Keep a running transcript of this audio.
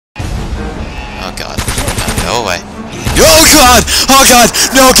God! Oh God!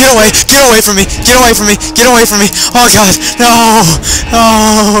 No! Get away! Get away from me! Get away from me! Get away from me! Oh God! No!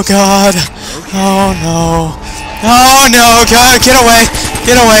 Oh God! Oh no! Oh no! God! Get away!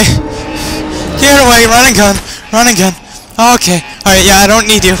 Get away! Get away! Run and gun! Run and gun! Okay. All right. Yeah. I don't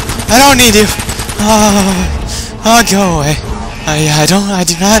need you. I don't need you. Oh, go away. Yeah. I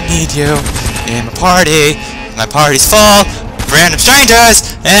do not need you in my party. My party's full. Random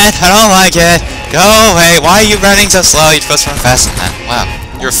strangers, and I don't like it. Go away. Why are you running so slow? You're supposed to run faster than that. Wow.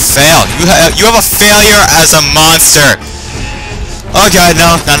 You're a fail. You have a failure as a monster. Oh God,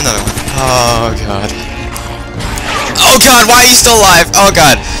 no, not another one. Oh God. Oh God, why are you still alive? Oh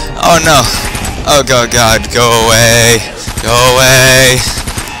God. Oh no. Oh God, go away. Go away.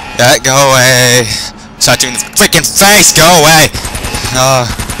 Yeah, go away. Stop doing the freaking face. Go away.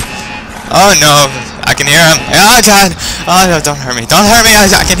 Oh no. I can hear him. Oh God. Oh no, don't hurt me. Don't hurt me.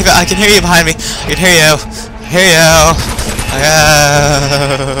 I can hear you behind me. I can hear you. Hear you.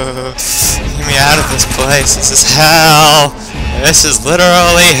 Get me out of this place. This is hell. This is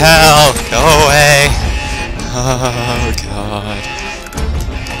literally hell. Go away. Oh God.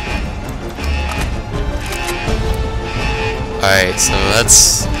 Alright, so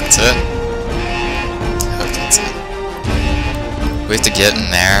that's it. I hope that's it. We have to get in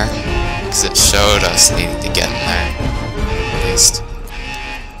there, because it showed us needing to get in there. At least.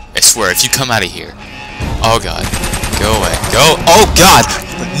 I swear, if you come out of here. Oh God. Go away. Go. Oh God!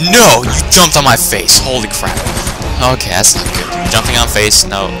 No! You jumped on my face. Holy crap. Okay, that's not good. Jumping on face,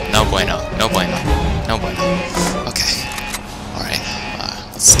 no bueno. No bueno. No bueno. Okay. Alright.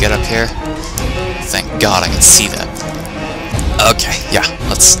 Let's get up here. Thank God I can see that. Okay, yeah,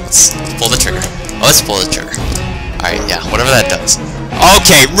 let's pull the trigger. Oh, let's pull the trigger. Alright, yeah, whatever that does.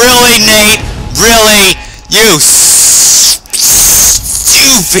 Okay, really, Nate? Really? You stupid!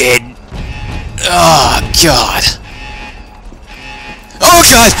 Oh, God. Oh,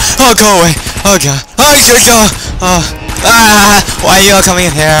 God! Oh, go away! Oh, God! Oh, God! Why are you all coming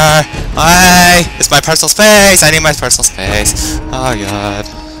in here? Why? It's my personal space! I need my personal space. Oh, God.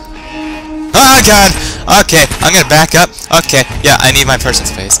 Oh God! Okay, I'm gonna back up. Okay, yeah, I need my personal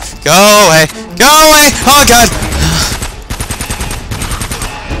space. Go away! Go away! Oh God!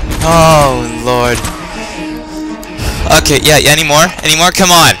 Oh Lord. Okay, yeah, any more? Any more? Come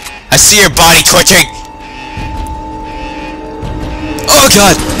on! I see your body twitching! Oh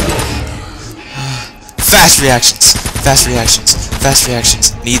God! Fast reactions! Fast reactions! Fast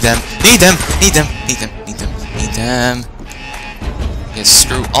reactions! Need them! Need them! Need them! Need them! Need them! Need them! Yeah,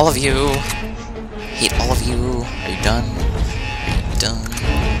 screw all of you! Hate all of you. Are you done? Are you done?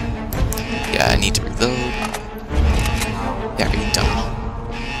 Yeah, I need to reload. Yeah, are you done?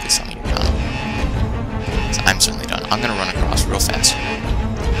 Please tell me you're done. So I'm certainly done. I'm gonna run across real fast.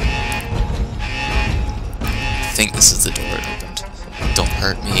 I think this is the door it opened. Don't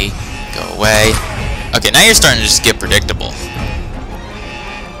hurt me. Go away. Okay, now you're starting to just get predictable.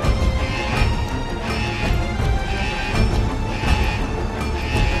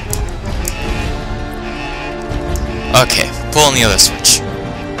 Okay, pulling the other switch.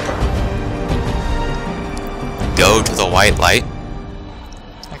 Go to the white light.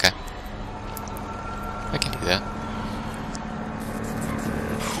 Okay. I can do that.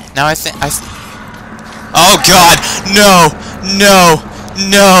 Now oh God! No! No!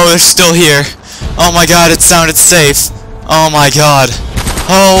 No! They're still here! Oh my God, it sounded safe! Oh my God!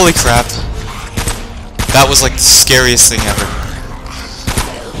 Holy crap! That was like the scariest thing ever.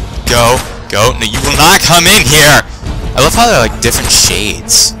 Go! Go! No, you will not come in here! I love how they're like different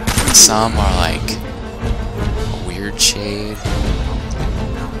shades. Some are like a weird shade.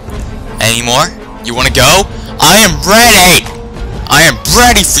 Any more? You wanna go? I am ready! I am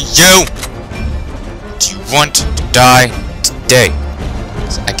ready for you! Do you want to die today?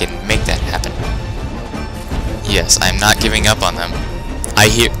 So I can make that happen. Yes, I'm not giving up on them. I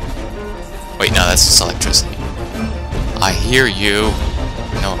hear... Wait, no, that's just electricity. I hear you.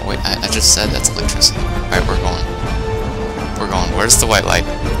 No, wait, I just said that's electricity. Alright, we're going. We're going. Where's the white light?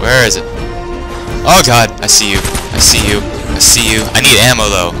 Where is it? Oh God, I see you. I see you. I see you. I need ammo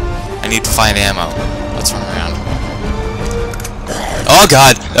though. I need to find ammo. Let's run around. Oh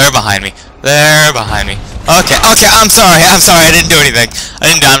God, they're behind me. They're behind me. Okay, okay, I'm sorry. I'm sorry. I didn't do anything.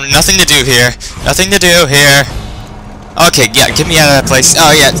 I nothing to do here. Nothing to do here. Okay, yeah, get me out of that place.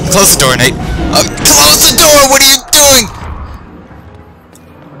 Oh yeah, close the door, Nate. Close the door. What are you doing?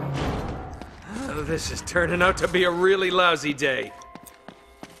 This is turning out to be a really lousy day.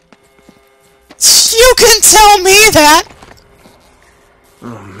 You can tell me that!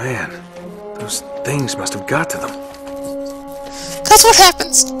 Oh man, those things must have got to them. That's what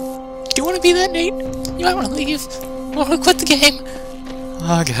happens. Do you want to be that, Nate? You might want to leave. Oh, quit the game.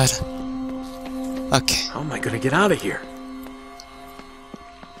 Oh god. Okay. How am I gonna get out of here?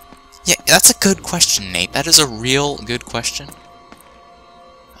 Yeah, that's a good question, Nate. That is a real good question.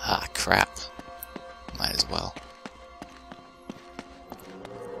 Ah, crap. Might as well.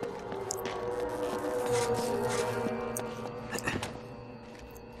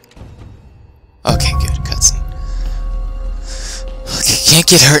 Okay, good. Cutscene. Okay, can't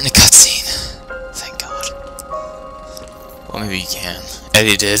get hurt in a cutscene. Thank God. Well, maybe you can.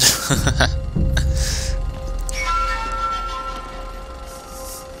 Eddie did.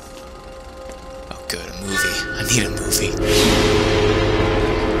 Oh, good. A movie. I need a movie.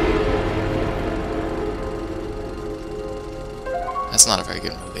 That's not a very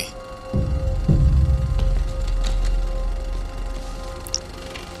good movie.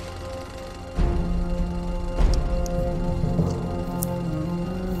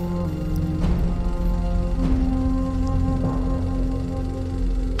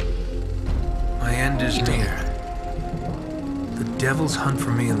 My end is near. The devils hunt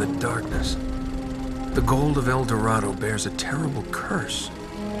for me in the darkness. The gold of El Dorado bears a terrible curse.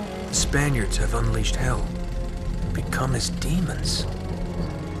 The Spaniards have unleashed hell, become as demons.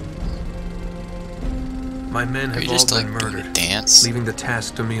 My men have all been murdered, leaving the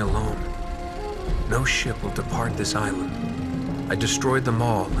task to me alone. No ship will depart this island. I destroyed them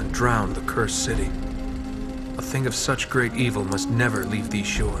all and drowned the cursed city. A thing of such great evil must never leave these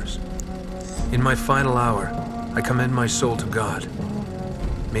shores. In my final hour, I commend my soul to God.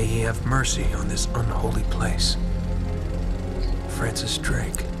 May He have mercy on this unholy place. Francis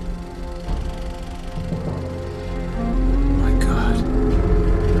Drake. My God.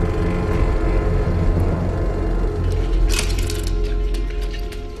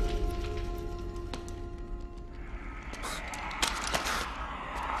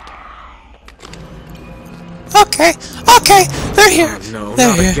 Okay, okay, they're here. Oh, no, they're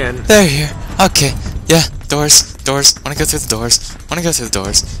not here. again. They're here. Okay, yeah, doors. Wanna go through the doors. Wanna go through the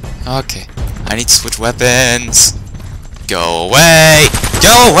doors. Okay, I need to switch weapons. Go away!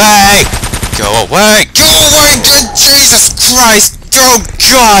 Go away! Go away! Go away! Jesus Christ! Oh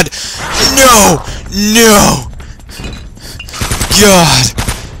God! No! No! God!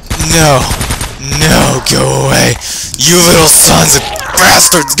 No! No! Go away! You little sons of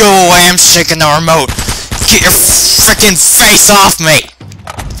bastards! Go away! I'm shaking the remote! Get your frickin' face off me!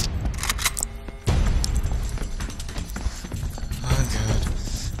 Oh God.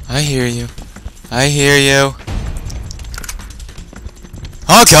 I hear you. I hear you.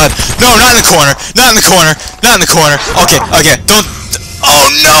 Oh God! No, not in the corner! Not in the corner! Not in the corner! Okay, okay, don't...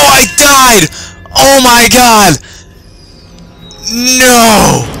 Oh no, I died! Oh my God!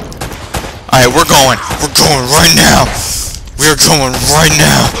 No! Alright, we're going. We're going right now. We're going right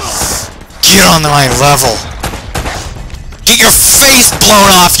now. Get on my level. Get your face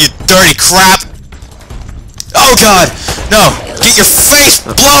blown off, you dirty crap! Oh God! No! Get your face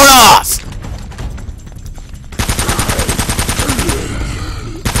blown off!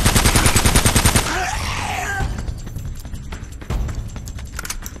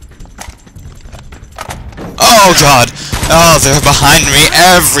 Oh God! Oh, they're behind me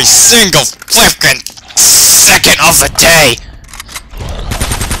every single flippin' second of the day!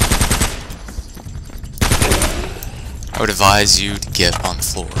 I would advise you to get on the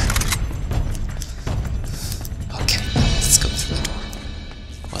floor. Okay, let's go through the door.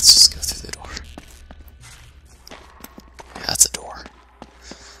 Let's just go through the door. Yeah, that's a door.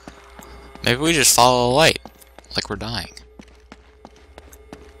 Maybe we just follow the light, like we're dying.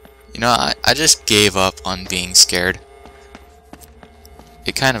 You know, I just gave up on being scared.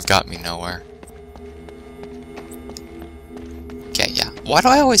 It kind of got me nowhere. Okay, yeah. Why do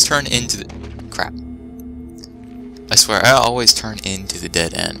I always turn into the... Crap. I swear, I always turn into the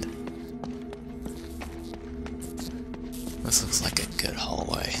dead end. This looks like a good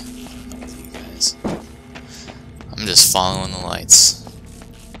hallway. You guys. I'm just following the lights.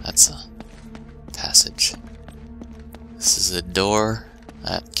 That's a passage. This is a door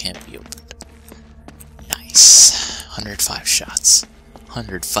that can't be opened. Nice. 105 shots.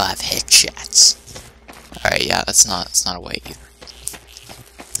 105 headshots. Alright, yeah, that's not a way either.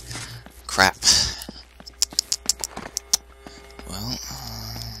 Crap. Well,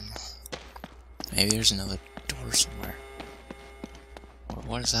 maybe there's another door somewhere.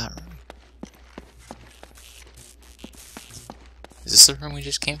 What is that room? Is this the room we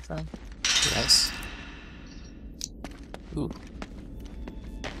just came from? Yes. Ooh.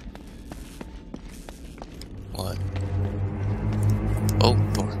 What? Oh,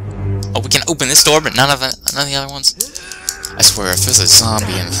 door. Oh, we can open this door, but none of the other ones. I swear, if there's a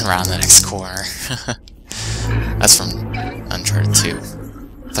zombie around the next corner. That's from Uncharted 2.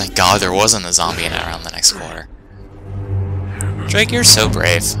 Thank God there wasn't a zombie in it around the next quarter. Drake, you're so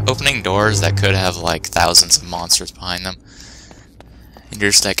brave. Opening doors that could have, like, thousands of monsters behind them. And you're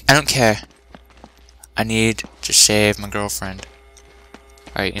just like, I don't care. I need to save my girlfriend.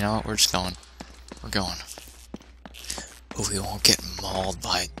 Alright, you know what? We're just going. We're going. Oh, we won't get mauled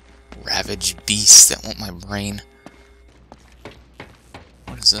by ravaged beasts that want my brain.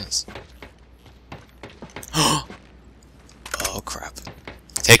 What is this? Oh crap.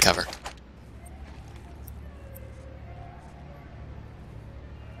 Take cover.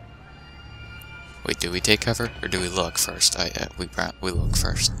 Wait, do we take cover? Or do we look first? We look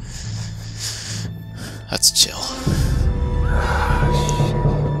first. Let's chill.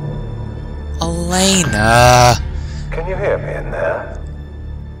 Elena! Can you hear me in there?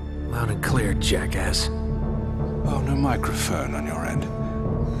 Loud and clear, jackass. Oh, no microphone on your end.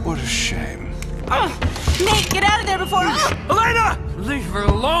 What a shame. Nate, get out of there before... Elena! Leave her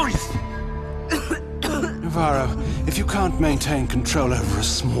alone! Navarro, if you can't maintain control over a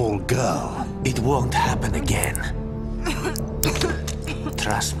small girl... It won't happen again.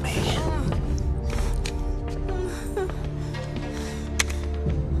 Trust me.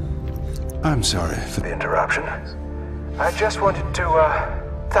 I'm sorry for The interruption. I just wanted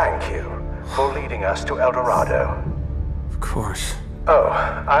to, thank you for leading us to El Dorado. Of course. Oh,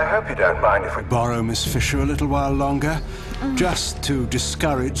 I hope you don't mind if we borrow Miss Fisher a little while longer, just to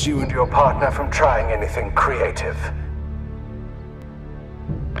discourage you and your partner from trying anything creative.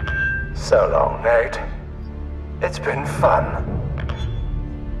 So long, Nate. It's been fun.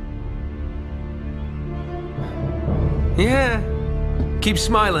 Yeah. Keep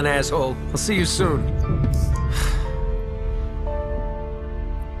smiling, asshole. I'll see you soon.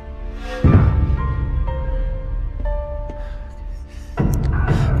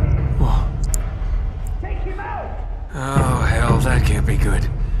 Oh, hell, that can't be good.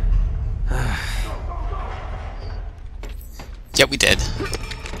 Yeah, we did.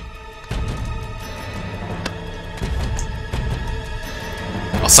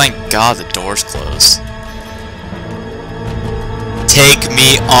 Oh, thank God the door's closed. Take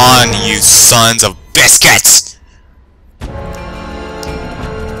me on, you sons of biscuits!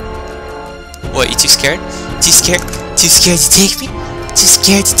 What, you too scared? Too scared? Too scared to take me? Too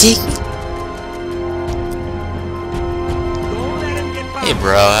scared to take me? Hey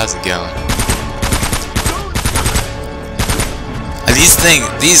bro, how's it going?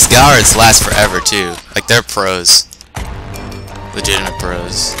 These guards last forever too. Like, they're pros. Legitimate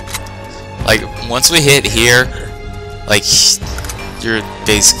pros. Like, once we hit here, like, you're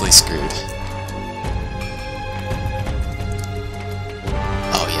basically screwed.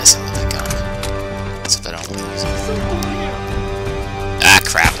 Oh yes, I want that gun. Except I don't want to use it. Ah,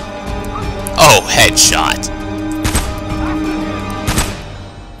 crap. Oh, headshot.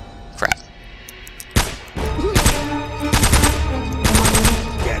 Crap.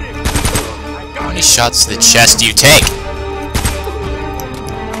 How many shots to the chest do you take?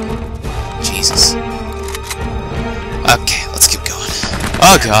 Jesus. Okay, let's keep going.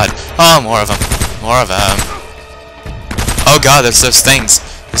 Oh god. Oh, more of them. More of them. Oh god, there's those things.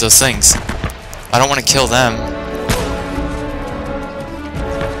 There's those things. I don't want to kill them.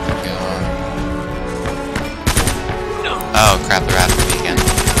 Oh crap, they're after me again.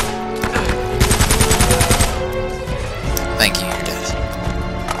 Thank you, you're dead.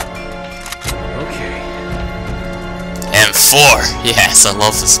 Okay. M4! Yes, I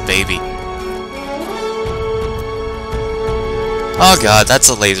love this baby. Oh god, that's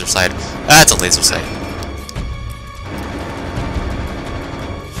a laser sight. That's a laser sight.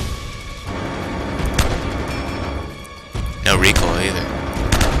 No recoil either.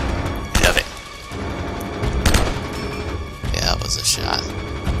 Love it. Yeah, that was a shot.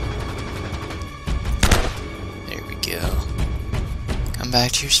 There we go. Come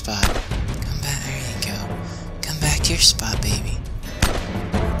back to your spot. Come back, there you go. Come back to your spot, baby.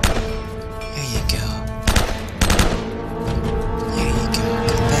 There you go.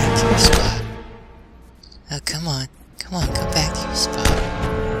 Spot. Oh, come on. Come on, come back to your spot.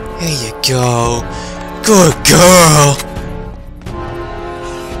 There you go. Good girl!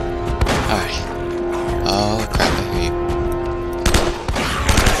 Alright. Oh, crap, I hear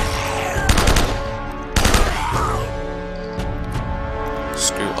you.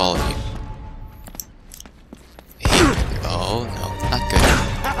 Screw all of you. Hey. Oh, no, not good.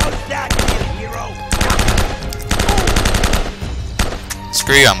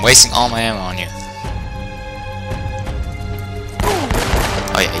 Screw you, I'm wasting all my ammo on you.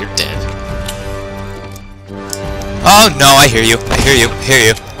 Oh yeah, you're dead. Oh no, I hear you. I hear you. I hear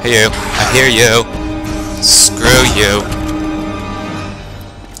you. I hear you. I hear you. Screw you.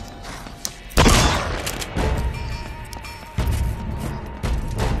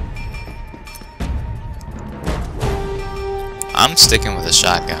 I'm sticking with a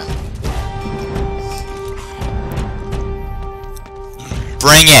shotgun.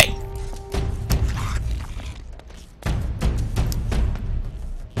 Bring it!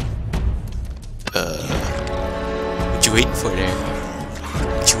 What you waiting for there?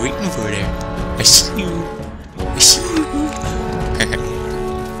 What you waiting for there? I see you. I see you.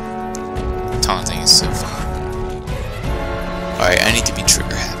 Taunting is so fun. Alright, I need to be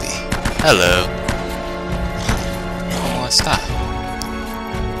trigger happy. Hello. Oh, stop.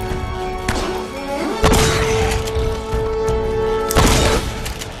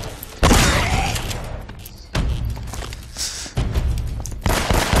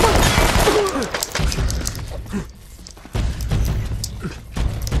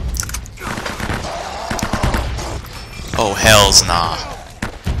 Oh, hells nah.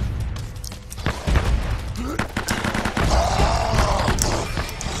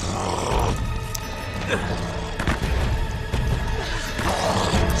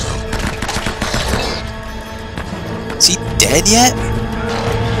 Is he dead yet?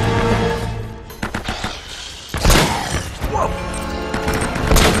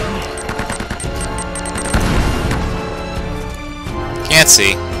 Can't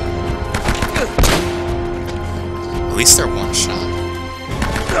see. At least they're one shot.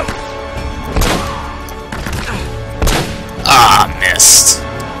 Ah, missed.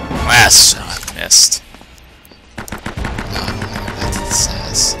 Last shot missed. Back to the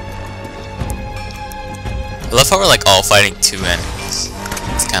sass. I love how we're like all fighting two enemies.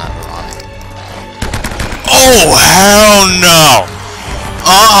 It's kind of ironic. Oh hell no!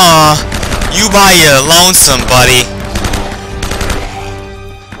 You by your lonesome, buddy.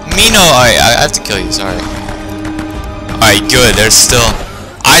 Me no. Alright, I have to kill you. Sorry. Alright, good, there's still...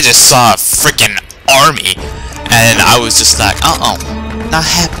 I just saw a freaking army, and I was just like, not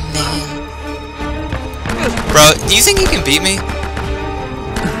happening. Bro, do you think you can beat me?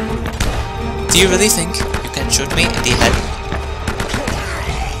 Do you really think you can shoot me in the head?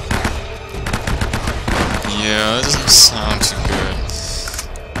 Yeah, it doesn't sound too good.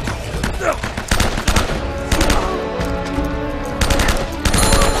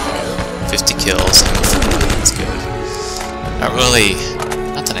 50 kills, that's good. Not really,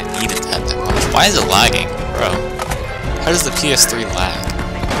 not that I needed that much. Why is it lagging, bro? How does the PS3 lag?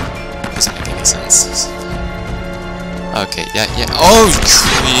 Doesn't make any sense. Okay, yeah. Oh,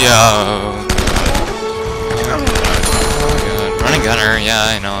 yeah. Oh, good. Running gunner, yeah,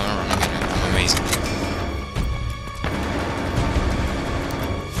 I know, I'm a running gunner. I'm amazing.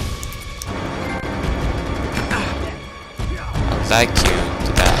 I'll vacuum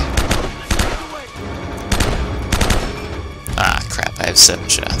to die. Ah, crap, I have 7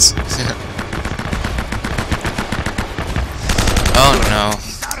 shots. Oh no.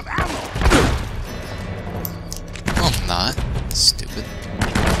 No, I'm not. Stupid.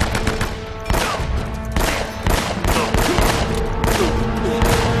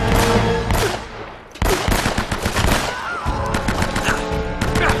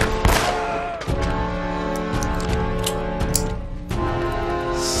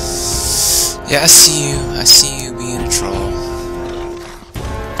 Yeah, I see you being a troll.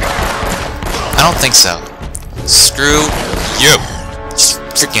 I don't think so. Screw you. Just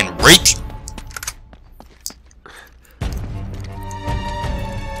freaking rape you.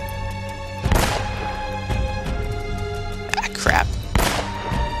 Ah, crap.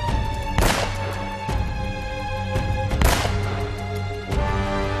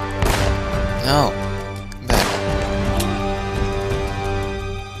 No. Come back.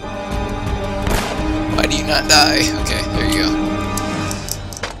 Why do you not die? Okay, there you go.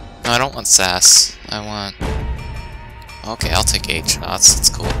 No, I don't want sass. I want... Okay, I'll take 8 shots. That's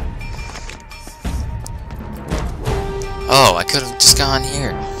cool. Oh, I could have just gone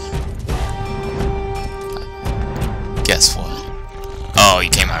here. Guess what? Oh, you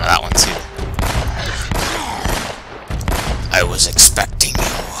came out of that one too. I was expecting you.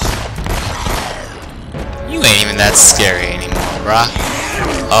 You ain't even that scary anymore, bruh.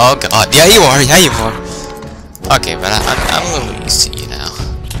 Oh god, yeah you are, yeah you are. Okay, but I'm a little used to you now.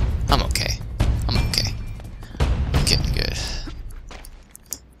 I'm okay.